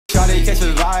catch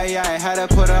a vibe, yeah, I had to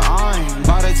put her on.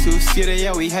 Bought a two-seater,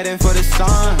 yeah, we heading for the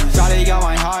sun. Shawty got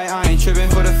my high, I ain't tripping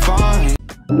for the fun.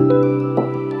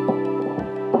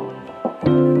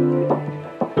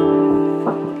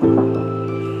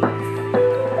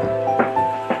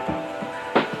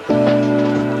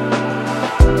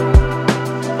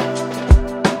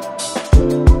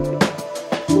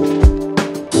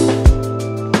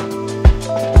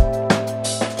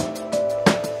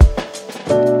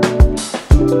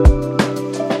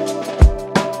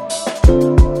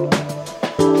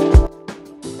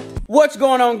 What's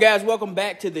going on, guys? Welcome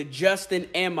back to the Justin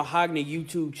and MaHogany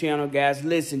YouTube channel, guys.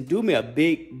 Listen, do me a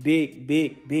big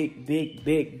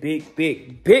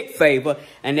favor,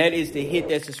 and that is to hit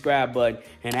that subscribe button.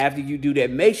 And after you do that,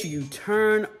 make sure you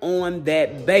turn on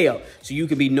that bell so you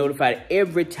can be notified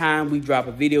every time we drop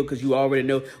a video, because you already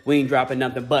know we ain't dropping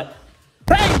nothing but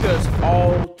bangers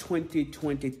all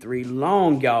 2023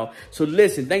 long, y'all. So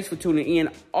listen, thanks for tuning in.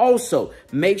 Also,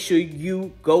 make sure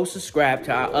you go subscribe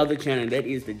to our other channel. That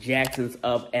is the Jacksons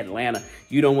of Atlanta.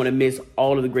 You don't want to miss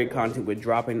all of the great content we're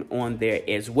dropping on there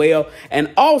as well.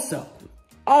 And also,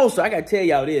 I got to tell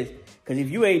y'all this, because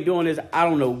if you ain't doing this, I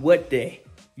don't know what day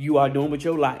you are doing with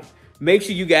your life. Make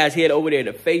sure you guys head over there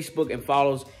to Facebook and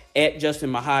follow us at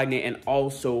Justin MaHogany, and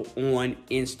also on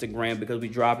Instagram, because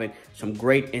we're dropping some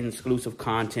great and exclusive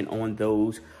content on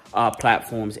those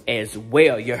platforms as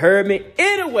well. You heard me?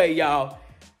 Anyway, y'all,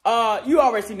 you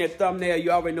already seen that thumbnail.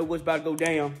 You already know what's about to go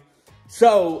down.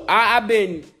 So I've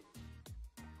been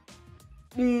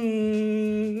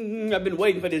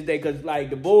waiting for this day, because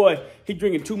like the boy, he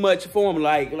drinking too much for him.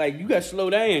 Like you gotta slow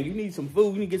down. You need some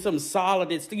food. You need to get something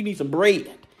solid. You need some bread.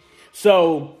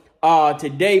 So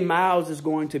today, Myles is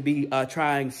going to be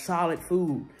trying solid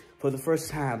food for the first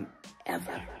time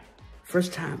ever.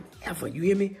 First time ever. You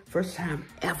hear me? First time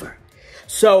ever.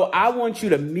 So I want you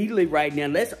to immediately right now,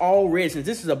 let's all read, since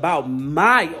this is about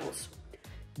Myles.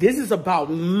 This is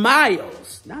about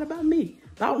Myles, not about me,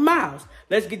 about Myles.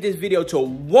 Let's get this video to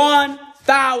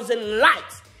 1,000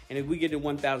 likes. And if we get to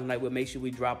 1,000 likes, we'll make sure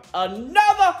we drop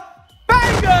another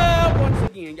banger once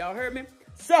again. Y'all heard me?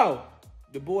 So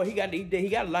the boy, he got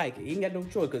to like it. He ain't got no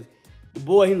choice, because the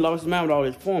boy, he lost his mind with all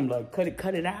his form. Like, cut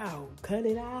it out.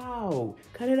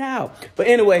 But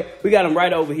anyway, we got him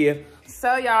right over here.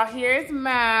 So, y'all, here's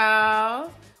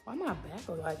Myles. Why my back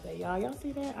look like that, y'all? Y'all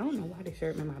see that? I don't know why this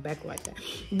shirt made my back look like that.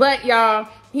 But, y'all,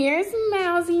 here's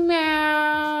Mousy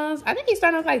Myles. I think he's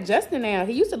starting to look like Justin now.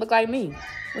 He used to look like me.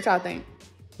 What y'all think?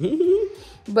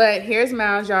 But here's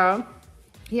Myles, y'all.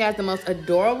 He has the most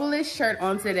adorablest shirt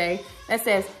on today that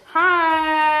says,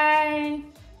 hi.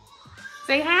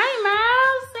 Say hi,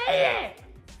 Myles. Say it.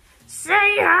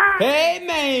 Say hi. Hey,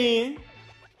 man.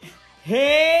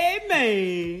 Hey,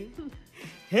 man.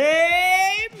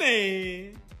 Hey,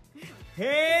 man.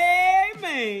 Hey,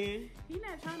 man. He's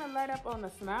not trying to light up on the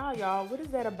smile, y'all. What is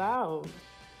that about?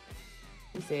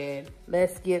 He said,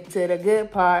 let's get to the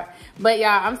good part. But,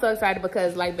 y'all, I'm so excited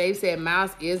because, like Babe said,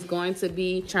 Myles is going to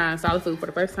be trying solid food for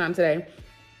the first time today.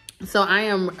 So I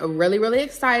am really, really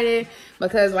excited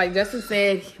because, like Justin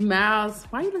said, Myles,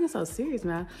 why are you looking so serious,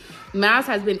 Myles? Myles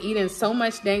has been eating so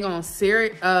much dang on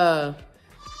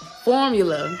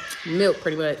formula, milk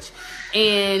pretty much.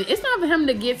 And it's time for him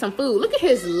to get some food. Look at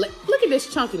this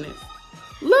chunkiness.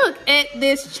 Look at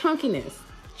this chunkiness.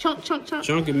 Chunk.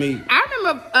 Chunky meat. I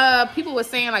remember people were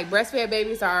saying like breastfed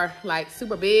babies are like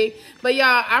super big. But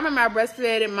y'all, I remember I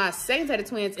breastfed my second set of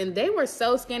twins and they were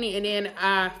so skinny. And then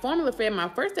I formula fed my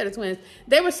first set of twins.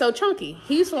 They were so chunky.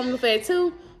 He's formula fed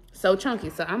too. So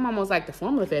chunky. So I'm almost like the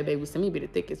formula fed babies to me be the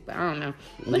thickest, but I don't know.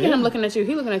 Look at him looking at you.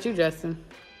 He looking at you, Justin.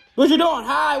 What you doing?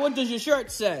 Hi, what does your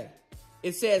shirt say?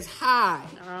 It says hi.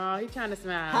 Oh, he's trying to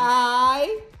smile. Hi.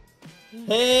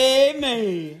 Hey,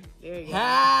 man. There you go.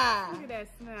 Hi. Look at that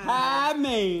smile. Hi,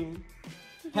 man.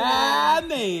 Hi,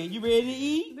 man. You ready to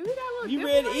eat? Do we got a little You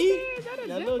ready to eat? Is that a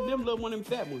Got them little one of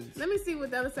them fat ones. Let me see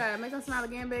what the other side. Make him smile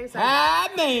again, baby. Hi,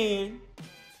 man.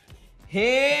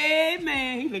 Hey,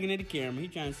 man. He looking at the camera. He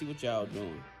trying to see what y'all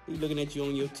doing. He looking at you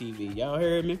on your TV. Y'all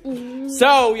heard me?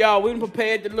 So, y'all, we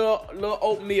prepared the little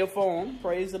oatmeal for him.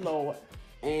 Praise the Lord.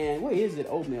 And where is it?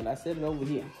 Oatmeal. I said it over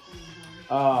here.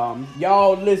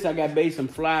 Y'all, listen, I got baby some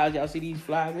flies. Y'all see these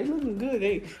flies? They looking good.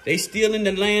 They still in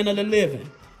the land of the living.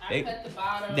 I cut the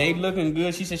bottom. They looking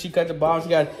good. She said she cut the bottom.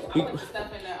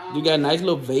 You got a nice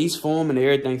little vase for them and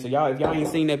everything. So y'all, if y'all ain't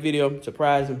seen that video,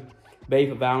 surprise them. Babe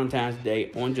for Valentine's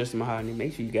Day on Justin MaHogany.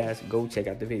 Make sure you guys go check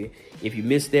out the video. If you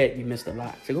missed that, you missed a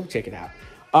lot. So go check it out.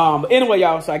 But anyway,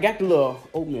 y'all, so I got the little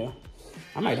oatmeal.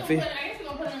 I might have fit. I guess you're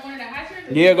gonna put them in one of the high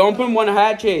chairs? Yeah, gonna put them on the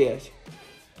high chairs.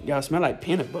 Y'all smell like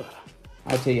peanut butter.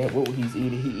 I'll tell you what he's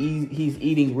eating. He's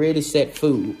eating ready set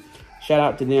food. Shout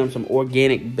out to them, some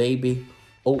organic baby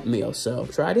oatmeal. So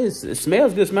try this. It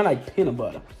smells good. Smell like peanut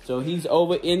butter. So he's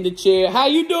over in the chair. How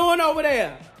you doing over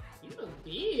there? You look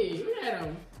big. Look at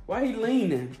him. Why he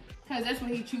leaning? Cause that's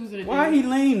what he choosing to do. Why he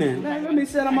leaning? Let me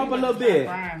set him up a little bit.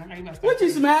 What you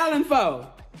smiling for?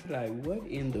 Like, what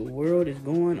in the world is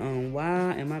going on?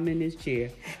 Why am I in this chair?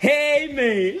 Hey,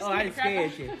 man. Oh, I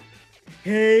scared you.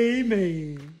 Hey,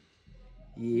 man.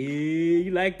 Yeah,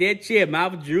 you like that chair.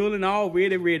 Mouth drooling, all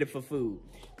ready for food.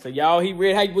 So, y'all, he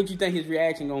ready. What you think his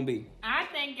reaction gonna be? I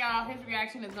think, y'all, his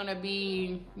reaction is gonna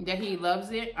be that he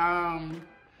loves it.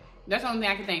 That's the only thing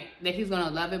I can think, that he's gonna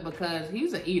love it because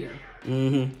he's an eater.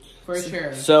 Mm-hmm. For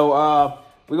sure. So,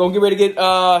 we're gonna get ready to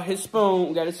get his spoon.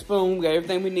 We got his spoon. We got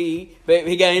everything we need. But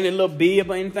he got any little bib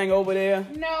or anything over there?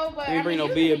 No, but we didn't bring no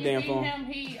bib down for him.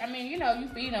 You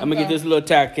feed him. I'm gonna get this little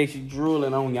towel in case you're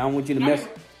drooling on you. I don't want you to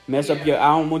mess up your.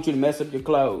 I don't want you to mess up your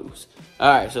clothes. All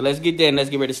right, so let's get there and let's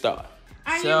get ready to start.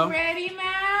 Are you ready,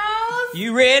 Myles?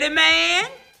 You ready, man?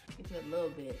 Get you a little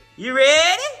bit. You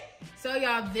ready? So,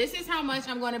 y'all, this is how much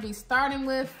I'm going to be starting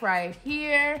with right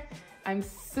here. I'm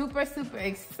super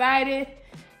excited.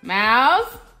 Myles.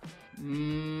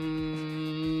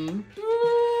 Chugga.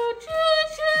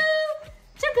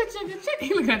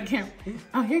 Look at the camera.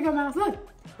 Oh, here you go, Myles. Look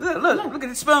at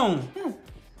the spoon. Look.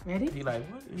 Ready? He like,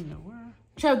 what in the world?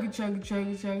 Chugga.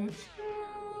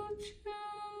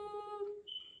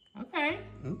 Okay.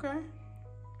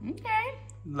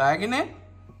 Liking it?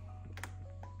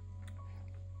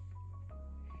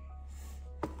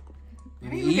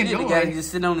 If he eat it, he gotta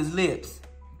just sit on his lips.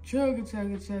 Chugga.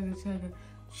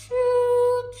 Choo.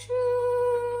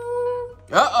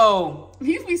 Uh-oh.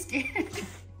 You be scared.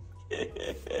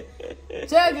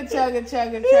 Chugga.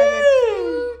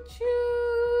 Choo.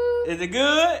 Is it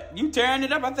good? You tearing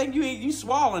it up? I think you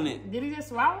swallowing it. Did he just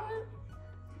swallow it?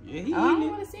 Yeah, he I eating don't it.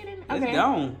 want to see it. Okay. It's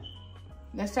gone.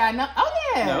 Let's try another.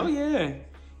 Oh, yeah.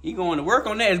 He going to work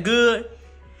on that. It's good.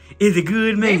 Is it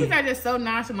good, man? Babies are just so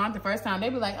nonchalant the first time. They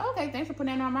be like, okay, thanks for putting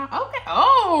that in our mouth. Okay.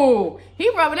 Oh, he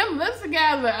rubbing them lips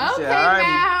together. Okay,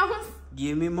 Myles.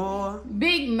 Give me more.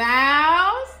 Big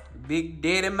Myles. Big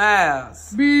Daddy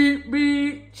Myles. Beep.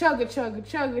 Chugga.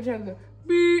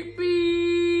 Beep.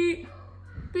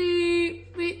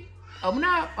 Open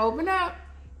up.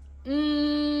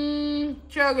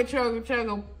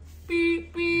 Chugga.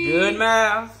 Beep. Good,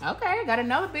 Myles. Okay, got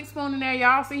another big spoon in there,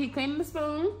 y'all. See, he cleaning the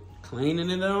spoon. Cleaning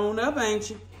it on up, ain't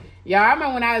you? Y'all, I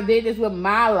remember when I did this with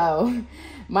Milo.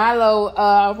 Milo,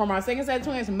 from our second set of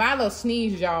twins, Milo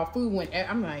sneezed, y'all. Food went,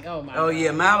 I'm like, oh my God. Oh,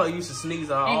 yeah, Milo used to sneeze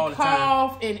all the time. And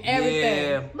cough and everything.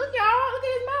 Yeah. Look, y'all, look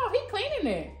at his mouth. He cleaning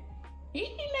it. He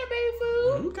eating that baby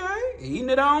food. Okay, eating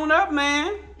it on up,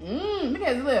 man. Look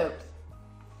at his lips.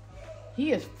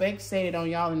 He is fixated on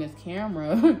y'all in this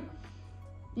camera.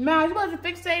 Myles, you supposed to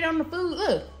fixate on the food.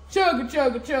 Look. Chugga.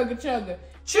 Chugga.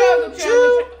 He look at him.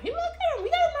 He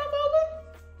got his mouth open.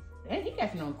 Dang, he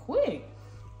catching on quick.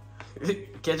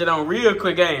 Catch it on real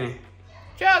quick, ain't it?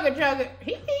 Chugga.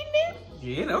 He eating it.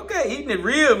 Yeah, okay. Eating it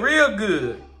real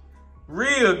good.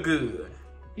 Real good.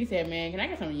 He said, man, can I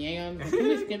get some yams? Can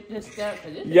we skip this stuff?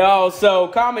 Y'all, so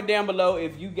comment down below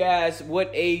if you guys,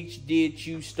 what age did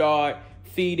you start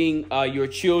feeding your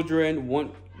children?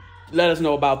 Let us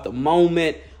know about the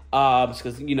moment.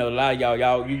 Because, you know, a lot of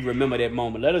y'all, you remember that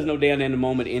moment. Let us know down in the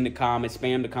moment in the comments.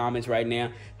 Spam the comments right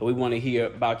now. So we want to hear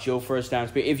about your first time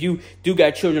experience. If you do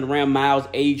got children around Myles'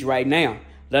 age right now,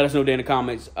 let us know down in the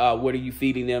comments. What are you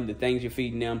feeding them? The things you're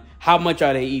feeding them. How much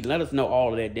are they eating? Let us know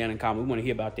all of that down in the comments. We want to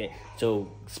hear about that.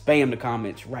 So spam the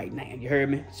comments right now. You heard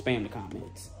me? Spam the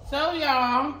comments. So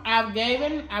y'all, I've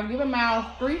given Myles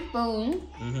 3 spoons,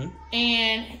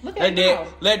 and look at his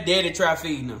mouth. Let Daddy try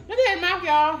feeding him. Look at his mouth,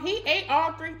 y'all. He ate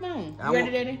all 3 spoons. You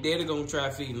ready, Daddy? Daddy gonna try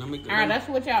feeding. Let me. All right, let's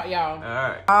switch out, y'all.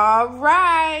 All All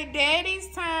right, Daddy's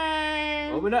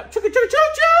turn. Open up. Choo.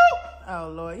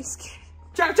 Oh Lord, you scared.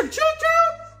 Choo. What's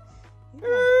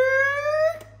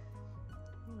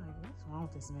wrong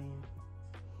with this man?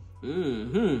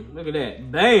 Look at that.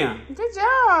 Bam. Good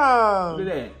job. Look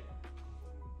at that.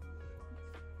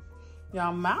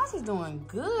 Y'all, Myles is doing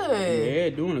good. Yeah,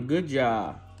 doing a good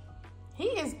job. He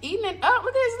is eating it up.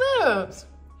 Look at his lips.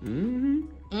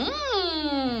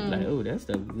 Like, oh, that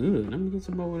stuff good. Let me get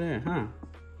some over there, huh?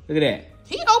 Look at that.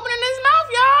 He opening his mouth,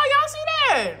 y'all. Y'all see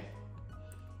that?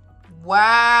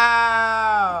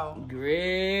 Wow.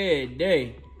 Great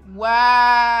day.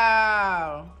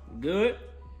 Wow. Good.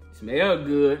 Smell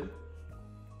good.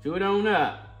 Chew it on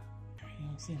up.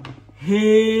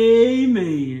 Hey,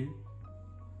 man.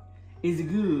 Is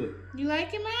it good? You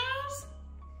like it, Myles?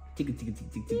 Tick.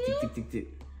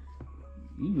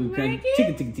 You kind of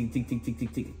chicken.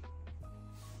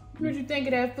 What you think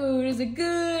of that food? Is it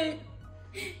good?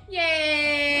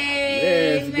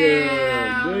 Yay! That's good.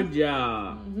 Good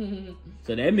job.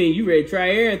 So that means you ready to try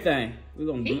everything. We're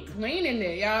gonna He cleaning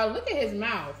it, y'all. Look at his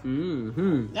mouth.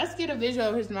 Let's get a visual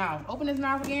of his mouth. Open his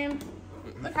mouth again.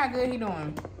 Look how good he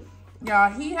doing.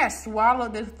 Y'all, he has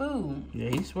swallowed this food. Yeah,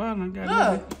 he's swallowing.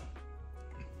 Look.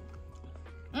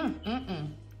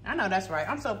 I know that's right.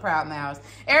 I'm so proud, Myles.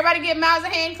 Everybody give Myles a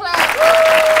hand clap.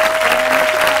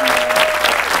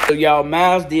 So y'all,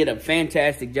 Myles did a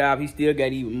fantastic job. He still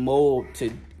got even more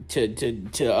to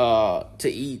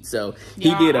eat. So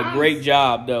he did a great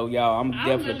job, though, y'all. I'm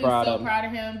definitely really proud of him. so proud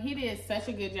of him. He did such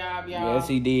a good job, y'all. Yes,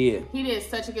 he did. He did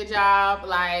such a good job.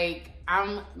 Like,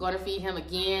 I'm gonna feed him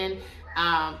again,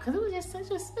 cause it was just such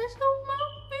a special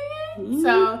moment.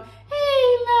 So,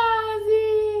 hey,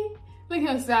 Mylesy. Look at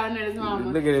him smiling at his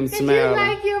mama. Look at him smiling. Did you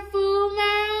like your food,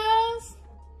 Myles?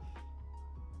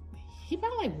 He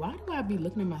probably like, why do I be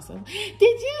looking at myself? Did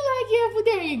you like your food?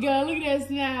 There you go. Look at that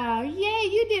smile. Yay,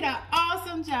 you did an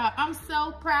awesome job. I'm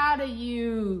so proud of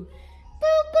you.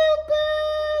 Boo, boo,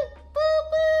 boo.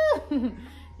 Boo, boo.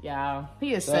 Y'all,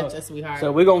 he is such a sweetheart.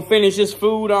 So we're going to finish this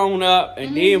food on up,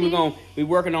 and then we're going to be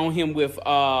working on him with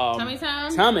tummy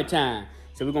time. Tummy time.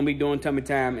 So we're going to be doing tummy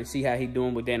time and see how he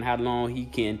doing with that and how long he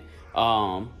can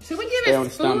should we give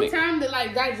his food time to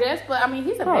like digest? But I mean,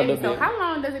 he's a baby, so how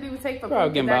long does it even take for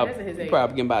food to digest at his age?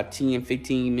 Probably getting about 10,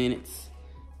 15 minutes.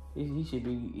 He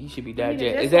should be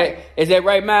digested. Is that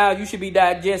right, Myles? You should be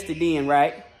digested then,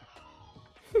 right?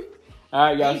 All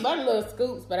right, y'all. He bought little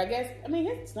scoops, but I guess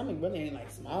his stomach really ain't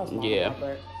like small. Yeah.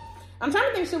 But I'm trying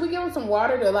to think, should we give him some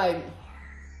water to like,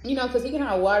 because he can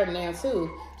have water now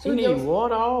too. He need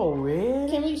water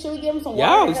already. Should we give him some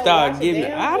water? Y'all start giving.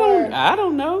 I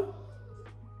don't know.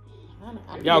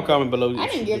 Y'all comment below. I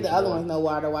didn't give the other ones no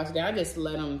water to wash it down. I just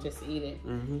let them just eat it. I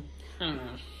don't know.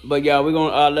 But y'all, we're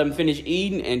gonna let them finish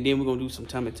eating, and then we're gonna do some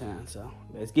tummy time. So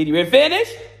let's get you ready to finish.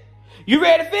 You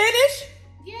ready to finish?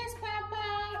 Yes,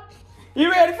 Papa. You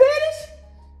ready to finish?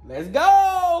 Let's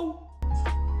go.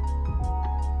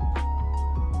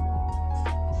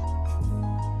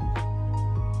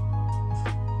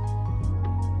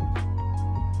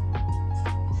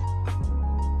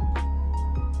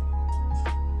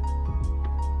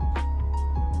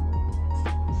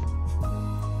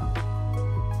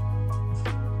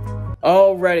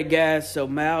 Alrighty, guys. So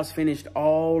Myles finished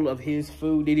all of his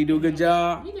food. Did he do a good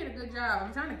job? He did a good job.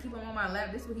 I'm trying to keep him on my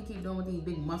lap. This is what he keep doing with these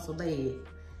big muscle legs.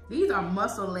 These are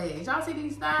muscle legs. Y'all see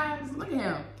these thighs? Look at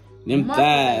him. Them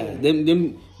thighs.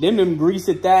 Them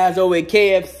greasy thighs over at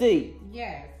KFC.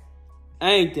 Yes.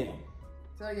 Ain't they?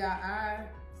 So y'all, I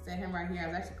set him right here. I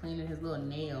was actually cleaning his little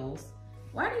nails.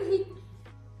 Why did he?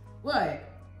 What?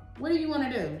 What do you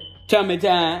want to do? Tummy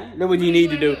time. That's what you need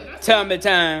to do. Tummy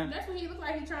time. That's what he looks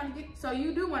like he's trying to get. So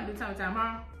you do want to do tummy time,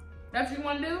 huh? That's what you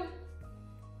want to do?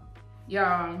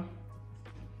 Y'all,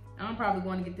 I'm probably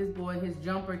going to get this boy his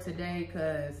jumper today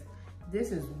because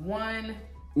this is one.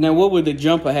 Now, what would the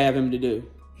jumper have him to do?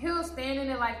 He'll stand in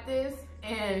it like this,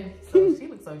 and so she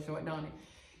looks so short, don't it?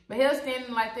 But he'll stand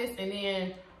in like this, and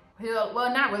then he'll,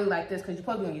 well, not really like this because you're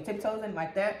supposed to be on your tiptoes in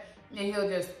like that. And then he'll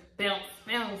just bounce,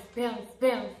 bounce, bounce,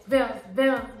 bounce, bounce,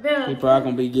 bounce, bounce. He probably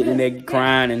gonna be getting that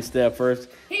crying and stuff first.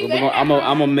 I'm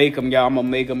gonna make him, y'all. I'm gonna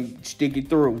make him stick it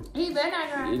through. He better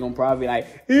not cry. He's gonna probably be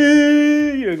like,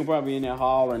 you're gonna probably be in there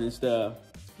hollering and stuff.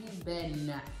 He better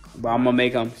not. But I'm gonna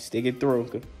make him stick it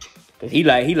through. Cause he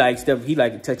like stuff. He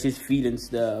like to touch his feet and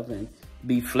stuff and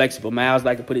be flexible. Myles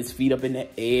like to put his feet up in the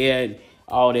air and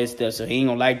all that stuff. So he ain't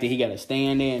gonna like that. He gotta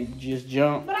stand there and just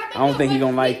jump. I don't think he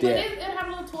gonna like that. It'll have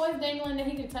little toys dangling that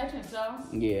he can touch himself.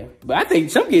 Yeah, but I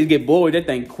think some kids get bored with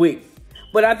that thing quick.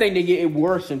 But I think they get it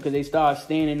worse because they start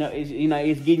standing up. It's,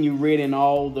 it's getting you ready in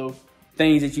all the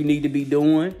things that you need to be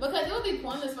doing. Because it would be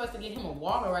pointless for us to get him a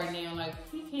walker right now. Like,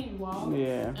 he can't walk.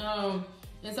 Yeah.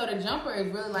 And so the jumper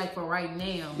is really like for right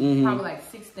now, probably like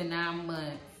 6 to 9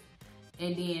 months.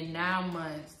 And then 9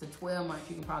 months to 12 months,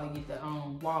 you can probably get the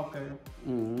walker.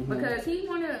 Because he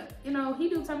wanna, he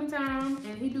do tummy time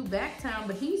and he do back time,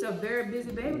 but he's a very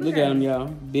busy baby. Look at him, y'all.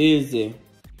 Busy.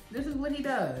 This is what he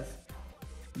does.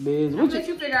 Busy. I'm gonna let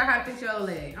you figure out how to fix your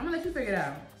leg. I'm gonna let you figure it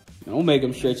out. Don't make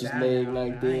him stretch his leg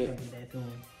like that.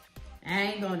 I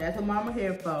ain't gonna. That's what mama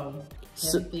here for.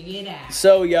 Let me figure it out.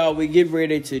 So y'all, we get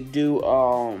ready to do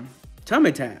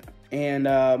tummy time, and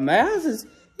Myles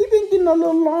he been getting a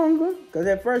little longer because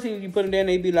at first you put him there and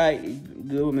they be like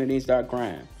good and then he start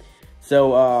crying.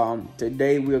 So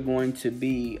today we're going to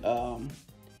be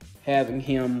having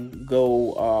him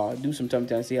go do some tummy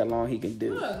time, see how long he can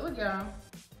do. Look y'all.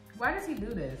 Why does he do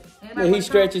this? Yeah, he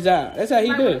stretches out. That's how he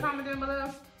do. Comment down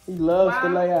below. He loves to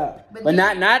lay out, but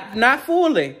not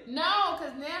fully. No,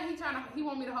 because now he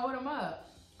want me to hold him up.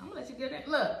 I'm gonna let you get it.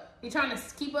 Look, he trying to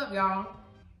keep up, y'all.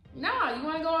 No, you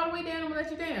want to go all the way down? I'm gonna let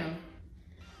you down.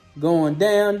 Going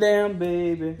down, down,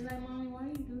 baby. He's like, Mommy, why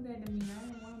you do that to me? I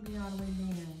don't want to be all the way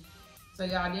down. So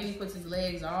y'all, then he puts his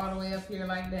legs all the way up here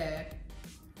like that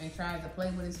and tries to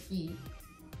play with his feet.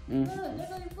 Look,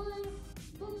 that's on your foot.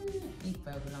 He's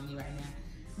focused on me right now.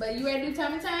 But you ready to do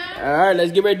tummy time? All right,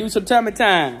 let's get ready to do some tummy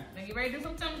time. Let's get ready to do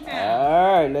some tummy time.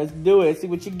 All right, let's do it. See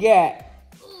what you got.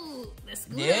 Ooh, let's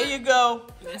go. There you go.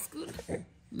 Let's go.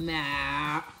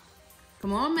 Now,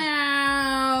 come on,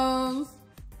 Myles.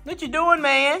 What you doing,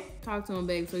 man? Talk to him,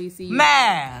 baby, so he see you.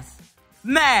 Myles.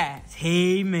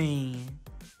 Hey, man.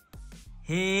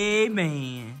 Hey,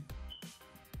 man.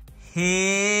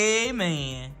 Hey,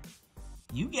 man.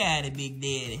 You got it, Big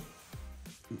Daddy.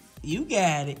 You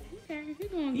got it. Okay, you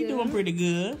doing good. You doing pretty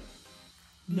good.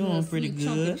 Doing pretty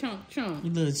good. Chunk.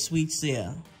 You little sweet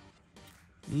self.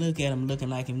 Look at him looking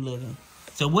like him looking.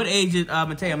 So what age did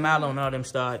Mateo, Milo, and all them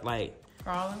start, like,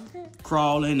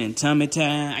 crawling and tummy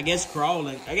time? I guess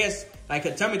crawling. I guess, like,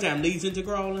 a tummy time leads into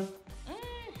crawling. I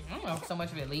don't know if so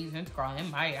much of it leads into crawling. It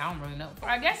might. I don't really know.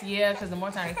 I guess, yeah, because the more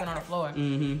time they spend on the floor.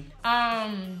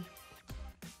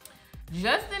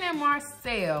 Justin and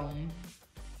Marcel,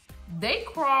 they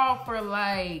crawl for,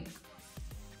 like,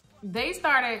 they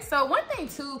started, so one thing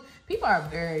too, people are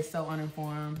very so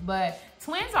uninformed, but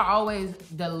twins are always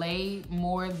delayed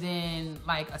more than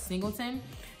like a singleton.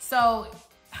 So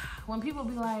when people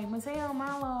be like, Mateo,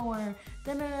 Milo, or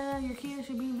your kid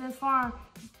should be this far,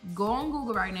 go on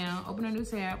Google right now, open a new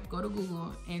tab, go to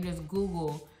Google, and just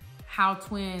Google how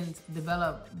twins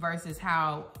develop versus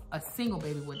how a single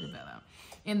baby would develop.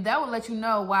 And that will let you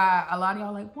know why a lot of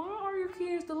y'all like, why are your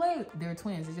kids delayed? They're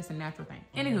twins. It's just a natural thing.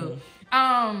 Anywho,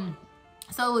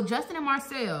 so Justin and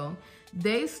Marcel,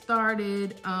 they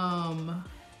started, I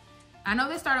know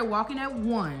they started walking at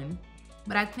 1,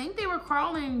 but I think they were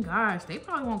crawling, gosh, they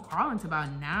probably won't crawl until about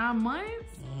 9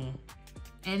 months.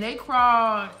 And they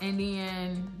crawled, and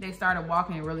then they started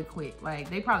walking really quick. Like,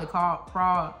 they probably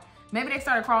crawled, maybe they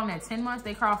started crawling at 10 months.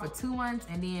 They crawled for 2 months,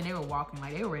 and then they were walking,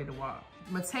 like they were ready to walk.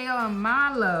 Mateo and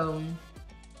Milo,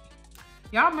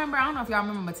 y'all remember, I don't know if y'all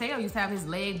remember, Mateo used to have his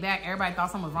leg back. Everybody thought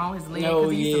something was wrong with his leg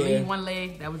because he used to leave one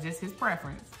leg. That was just his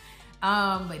preference.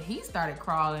 But he started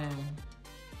crawling.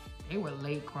 They were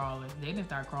late crawlers. They didn't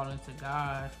start crawling to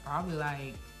gosh, probably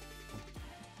like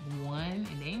 1, and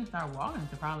they didn't start walking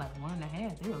until probably like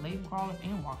 1.5. They were late crawlers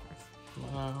and walkers.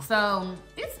 Wow. So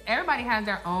everybody has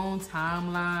their own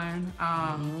timeline.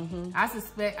 I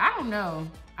suspect, I don't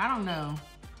know.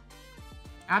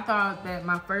 I thought that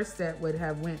my first set would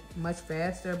have went much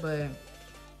faster, but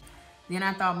then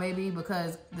I thought maybe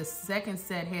because the second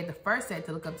set had the first set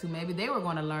to look up to, maybe they were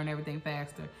going to learn everything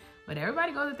faster. But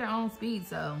everybody goes at their own speed,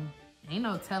 so ain't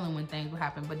no telling when things will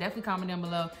happen. But definitely comment down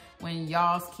below when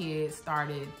y'all's kids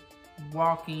started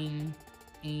walking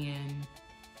and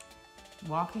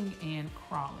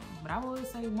crawling. But I will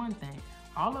say one thing.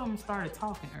 All of them started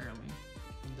talking early.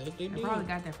 They probably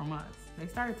got that from us. They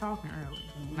started talking early.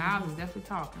 Myles is definitely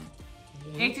talking.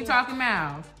 Yeah, ain't you talking,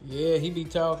 Myles? Yeah, he be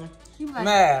talking. He like,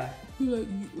 Myles. You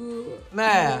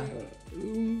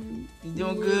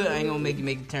doing good? I ain't gonna make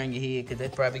you turn your head because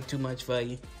that's probably too much for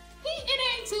you. It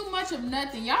ain't too much of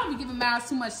nothing. Y'all be giving Myles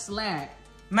too much slack.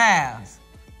 Myles.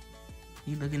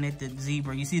 You looking at the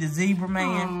zebra. You see the zebra,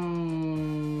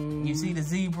 man? You see the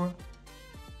zebra?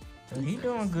 So he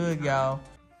doing good, y'all.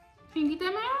 Can you get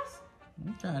that, Myles?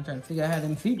 I'm trying to figure out how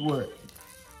them feet work.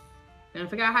 Trying to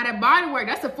figure out how that body work.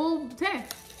 That's a full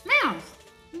test. Myles.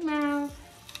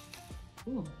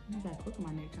 Ooh, I got a hook in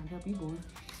my neck trying to help you, boy.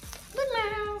 Look,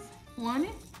 Myles. Want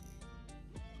it?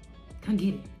 Come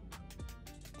get it.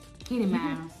 Get it,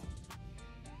 Myles.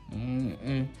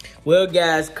 Well,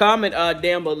 guys, comment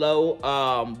down below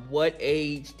what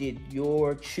age did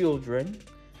your children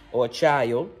or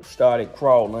child started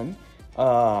crawling.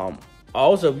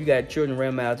 Also, if you got children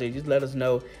around out there, just let us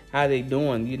know how they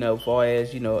doing, you know, as far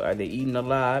as, you know, are they eating a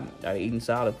lot? Are they eating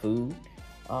solid food?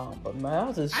 But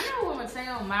Myles is... I know with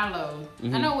Mateo and Milo,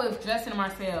 I know with Justin and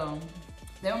Marcel,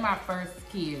 they were my first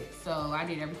kids. So I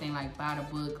did everything like by the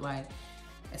book. Like,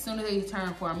 as soon as they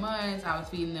turned 4 months, I was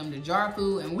feeding them the jar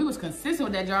food. And we was consistent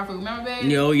with that jar food. Remember,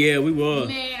 baby? Oh, yeah, we was.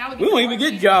 Man, we don't even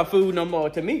get jar food no more.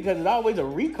 To me, because there's always a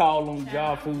recall on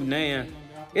jar food now.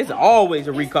 It's always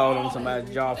a recall on somebody's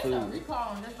jar food. It's a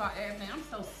recall on just about everything. I'm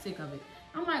so sick of it.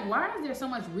 I'm like, why is there so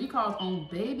much recalls on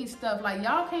baby stuff? Like,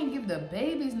 y'all can't give the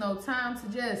babies no time to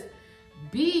just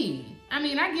be. I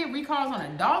mean, I get recalls on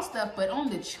adult stuff, but on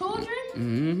the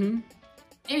children?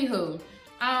 Anywho,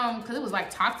 because it was like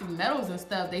toxic metals and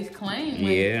stuff they claimed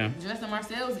when Justin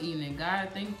Marcel's eating it. God,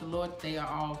 thank the Lord they are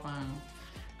all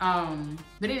fine.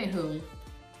 But anywho,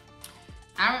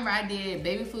 I remember I did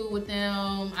baby food with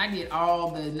them. I did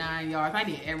all the 9 yards. I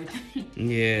did everything.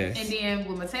 Yes. And then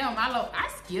with Mateo and Milo, I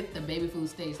skipped the baby food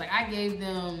stage. Like I gave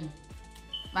them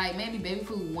like maybe baby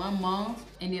food 1 month,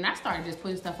 and then I started just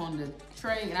putting stuff on the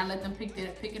tray, and I let them pick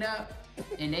it up,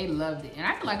 and they loved it. And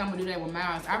I feel like I'm gonna do that with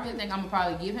Myles. I really think I'm gonna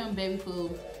probably give him baby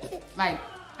food. Like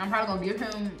I'm probably gonna give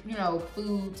him, you know,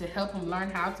 food to help him learn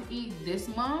how to eat this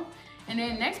month, and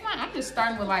then next month I'm just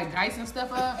starting with like dicing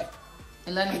stuff up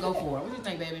and letting him go for it. What do you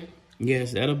think, baby?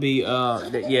 Yes, that'll be I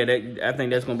think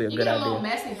that's gonna be a good idea. A little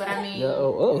messy, but I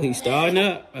mean. He's starting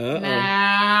up. Myles.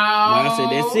 I said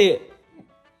that's it.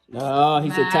 No, he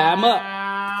said tie him up.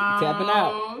 He tapping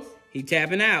out. He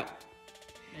tapping out.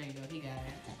 There you go. He got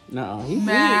it. No,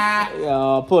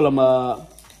 he pull him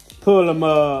up. Pull him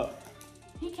up.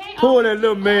 He can't. Pull that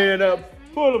little man up.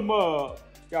 Pull him up.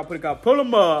 Y'all put it called pull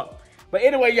him up. But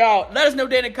anyway, y'all, let us know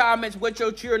down in the comments what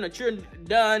your children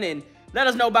done, and let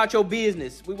us know about your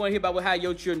business. We want to hear about how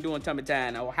your children doing tummy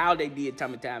time, or how they did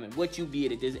tummy time, and what you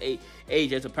did at this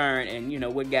age as a parent, and you know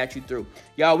what got you through.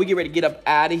 Y'all, we get ready to get up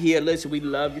out of here. Listen, we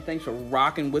love you. Thanks for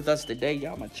rocking with us today.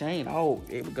 Y'all, my chain. Oh,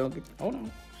 here we go. Hold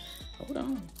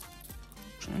on.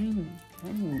 Chain.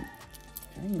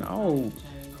 Oh,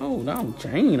 hold on.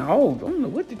 Chain. Oh, I don't know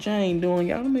what the chain doing.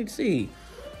 Y'all, let me see.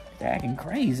 It's acting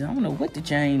crazy. I don't know what the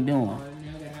chain doing. Now I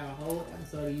gotta have a whole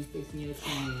episode of you fixing your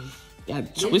chain.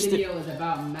 Got This twisted. video is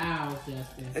about Myles,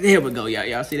 Justin. There we go, y'all.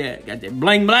 Y'all see that? Got that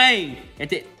bling bling.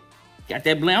 Got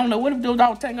that bling. I don't know what if those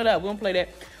all tangled up. We don't play that.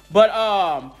 But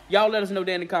y'all let us know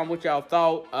down in the comments what y'all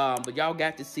thought. But y'all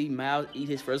got to see Myles eat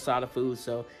his first solid food.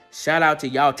 So shout out to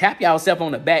y'all. Tap y'allself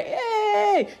on the back.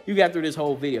 Hey, you got through this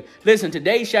whole video. Listen,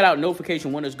 today's shout out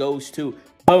notification winners goes to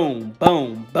boom,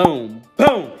 boom, boom,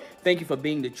 boom. Thank you for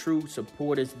being the true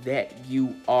supporters that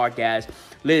you are, guys.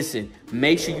 Listen,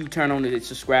 make sure you turn on the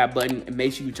subscribe button, and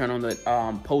make sure you turn on the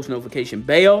post notification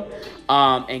bell.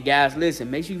 And guys, listen,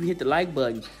 make sure you hit the like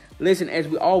button. Listen, as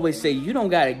we always say, you don't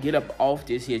got to get up off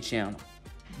this here channel.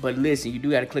 But listen, you do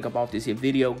got to click up off this here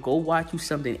video. Go watch you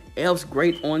something else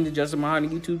great on the Justin MaHogany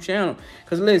YouTube channel.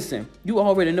 Because listen, you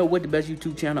already know what the best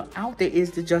YouTube channel out there is,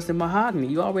 the Justin MaHogany.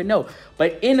 You already know.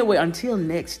 But anyway, until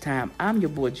next time, I'm your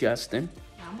boy Justin.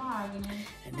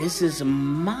 And this is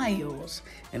Myles.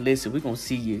 And listen, we're going to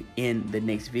see you in the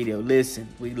next video. Listen,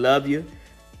 we love you.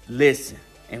 Listen,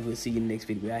 and we'll see you in the next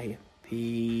video. We're out here.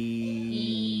 Peace.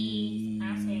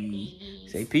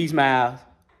 Say peace, Myles.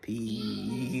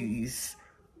 Peace.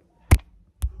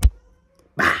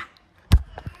 Bye.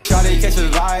 Shawty catch a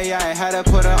vibe, yeah, I had to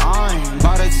put her on.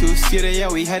 Bought a 2-seater,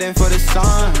 yeah, we heading for the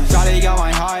sun. Shawty got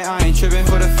my high, I ain't tripping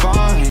for the fun.